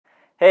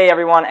Hey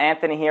everyone,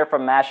 Anthony here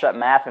from MashUp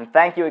Math, and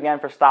thank you again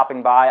for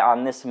stopping by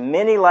on this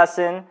mini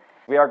lesson.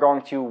 We are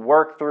going to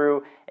work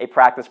through a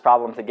practice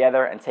problem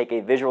together and take a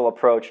visual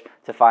approach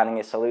to finding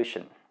a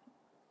solution.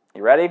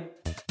 You ready?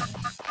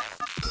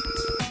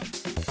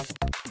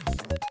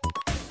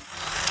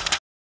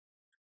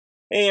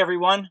 Hey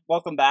everyone,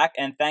 welcome back,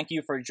 and thank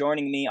you for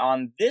joining me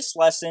on this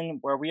lesson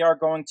where we are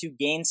going to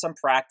gain some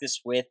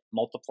practice with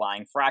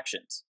multiplying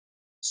fractions.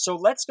 So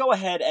let's go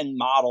ahead and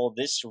model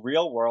this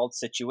real-world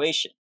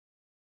situation.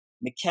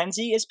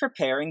 Mackenzie is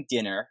preparing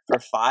dinner for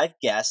 5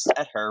 guests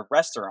at her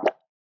restaurant.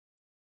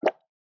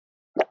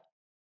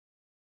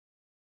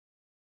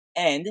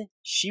 And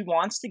she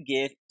wants to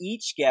give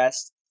each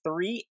guest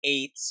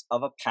 3/8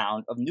 of a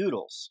pound of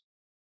noodles.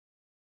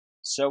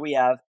 So we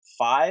have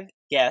 5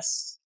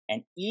 guests,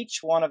 and each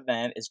one of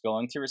them is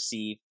going to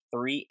receive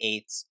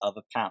 3/8 of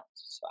a pound.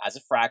 So as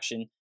a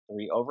fraction,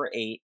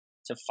 3/8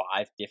 to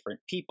 5 different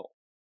people.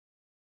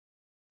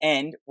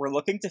 And we're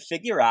looking to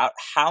figure out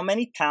how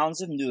many pounds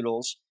of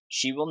noodles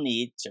she will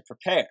need to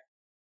prepare.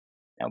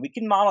 Now we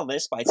can model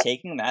this by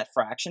taking that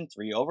fraction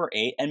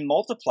 3/8 and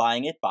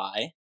multiplying it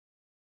by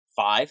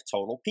 5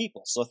 total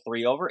people. So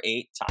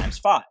 3/8 times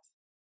 5.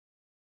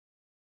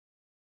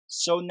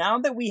 So now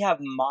that we have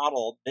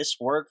modeled this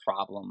word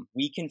problem,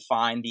 we can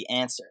find the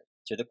answer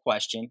to the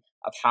question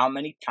of how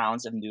many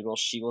pounds of noodles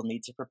she will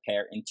need to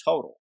prepare in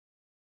total.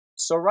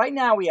 So right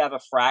now we have a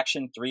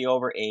fraction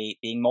 3/8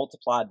 being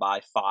multiplied by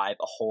 5,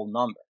 a whole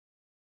number.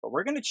 But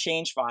we're going to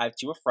change 5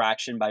 to a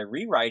fraction by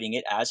rewriting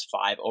it as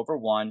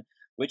 5/1,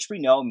 which we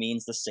know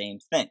means the same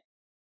thing.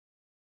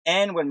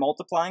 And when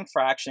multiplying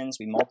fractions,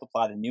 we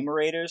multiply the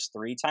numerators,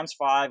 3 times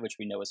 5, which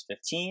we know is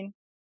 15.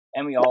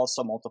 And we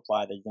also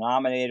multiply the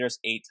denominators,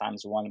 8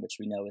 times 1, which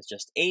we know is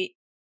just 8.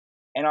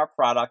 And our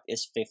product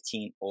is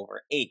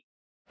 15/8.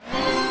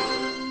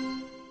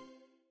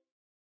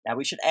 Now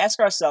we should ask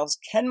ourselves,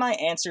 can my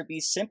answer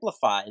be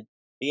simplified?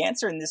 The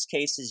answer in this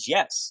case is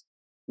yes.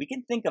 We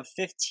can think of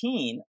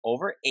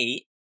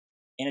 15/8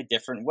 in a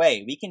different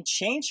way. We can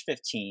change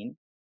 15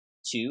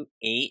 to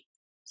 8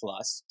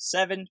 plus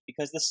 7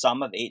 because the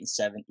sum of 8 and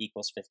 7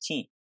 equals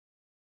 15.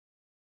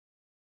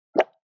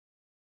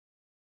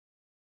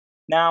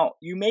 Now,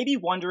 you may be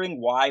wondering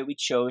why we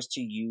chose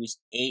to use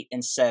 8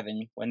 and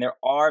 7 when there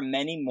are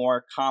many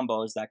more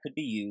combos that could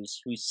be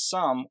used whose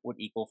sum would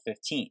equal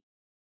 15.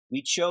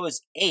 We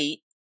chose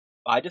 8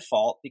 by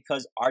default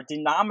because our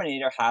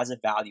denominator has a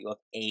value of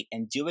 8,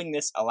 and doing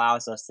this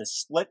allows us to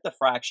split the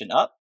fraction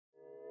up.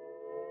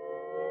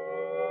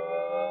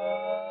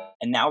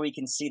 And now we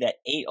can see that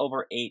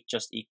 8/8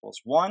 just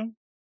equals 1.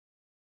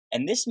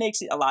 And this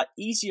makes it a lot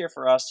easier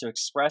for us to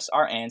express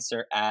our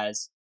answer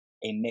as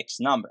a mixed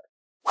number.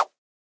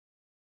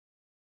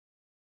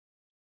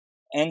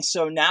 And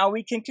so now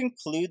we can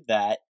conclude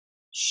that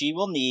she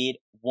will need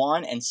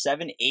 1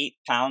 7/8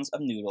 pounds of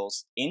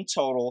noodles in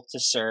total to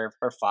serve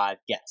her 5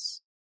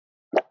 guests.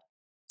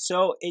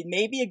 So it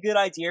may be a good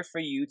idea for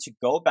you to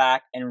go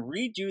back and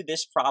redo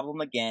this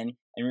problem again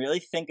and really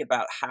think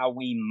about how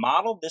we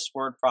modeled this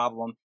word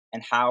problem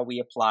and how we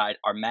applied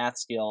our math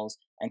skills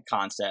and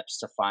concepts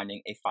to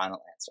finding a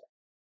final answer.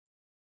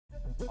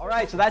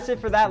 Alright, so that's it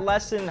for that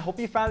lesson. Hope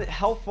you found it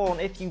helpful,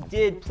 and if you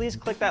did, please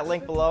click that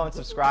link below and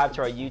subscribe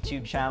to our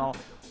YouTube channel.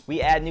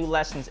 We add new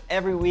lessons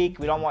every week.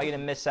 We don't want you to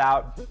miss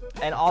out.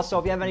 And also,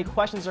 if you have any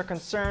questions or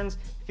concerns,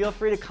 feel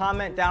free to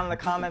comment down in the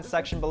comment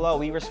section below.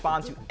 We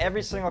respond to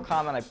every single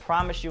comment. I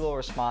promise you will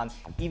respond,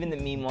 even the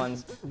mean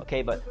ones.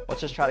 Okay, but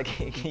let's just try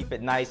to keep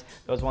it nice.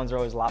 Those ones are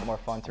always a lot more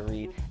fun to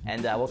read.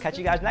 And we'll catch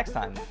you guys next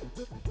time.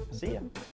 See ya.